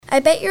I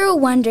bet you're all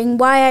wondering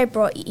why I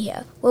brought you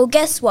here. Well,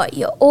 guess what?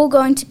 You're all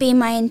going to be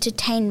my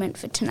entertainment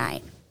for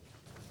tonight.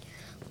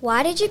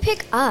 Why did you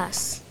pick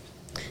us?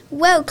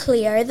 Well,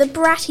 Cleo, the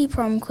bratty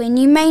prom queen,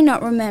 you may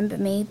not remember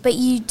me, but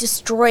you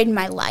destroyed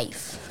my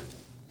life.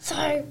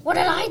 So, what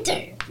did I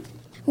do?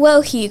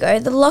 Well, Hugo,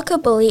 the locker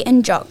bully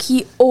and jock,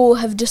 you all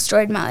have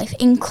destroyed my life,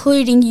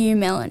 including you,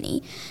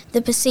 Melanie,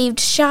 the perceived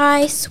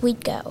shy,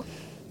 sweet girl.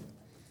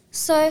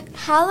 So,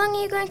 how long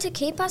are you going to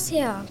keep us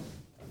here?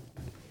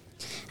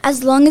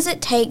 As long as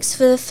it takes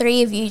for the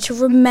three of you to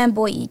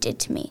remember what you did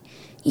to me.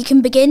 You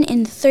can begin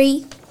in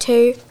 3,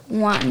 2,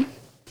 1.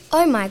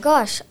 Oh my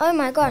gosh,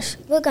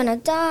 we're gonna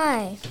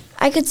die.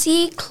 I could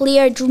see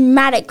Cleo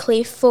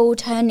dramatically fall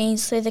to her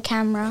knees through the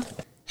camera.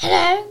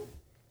 Hello?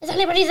 Is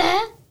anybody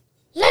there?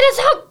 Let us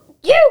help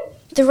you!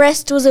 The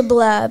rest was a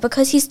blur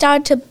because he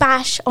started to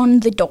bash on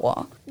the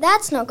door.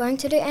 That's not going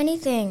to do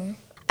anything.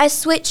 I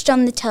switched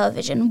on the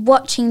television,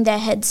 watching their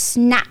heads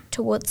snap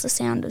towards the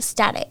sound of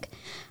static.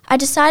 I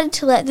decided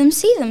to let them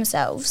see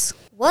themselves.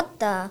 What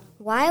the?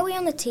 Why are we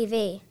on the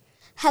TV?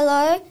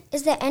 Hello?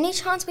 Is there any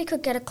chance we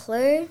could get a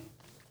clue?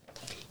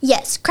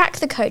 Yes, crack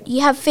the code.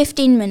 You have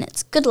 15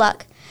 minutes. Good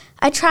luck.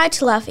 I tried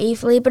to laugh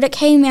evilly, but it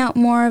came out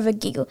more of a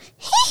giggle.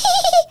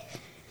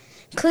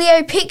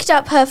 Cleo picked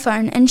up her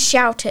phone and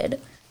shouted,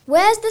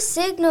 Where's the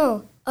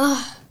signal?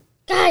 Oh,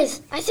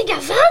 guys, I think I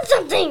found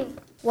something.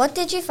 What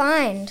did you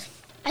find?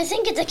 I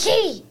think it's a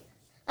key.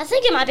 I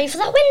think it might be for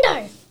that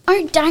window.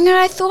 Oh, dang it,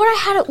 I thought I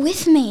had it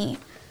with me.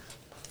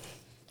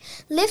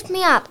 Lift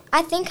me up.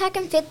 I think I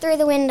can fit through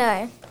the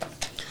window.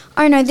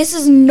 Oh no, this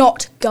is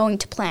not going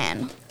to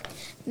plan.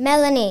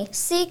 Melanie,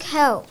 seek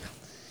help.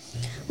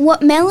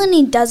 What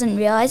Melanie doesn't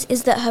realise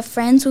is that her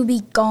friends will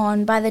be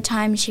gone by the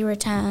time she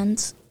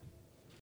returns.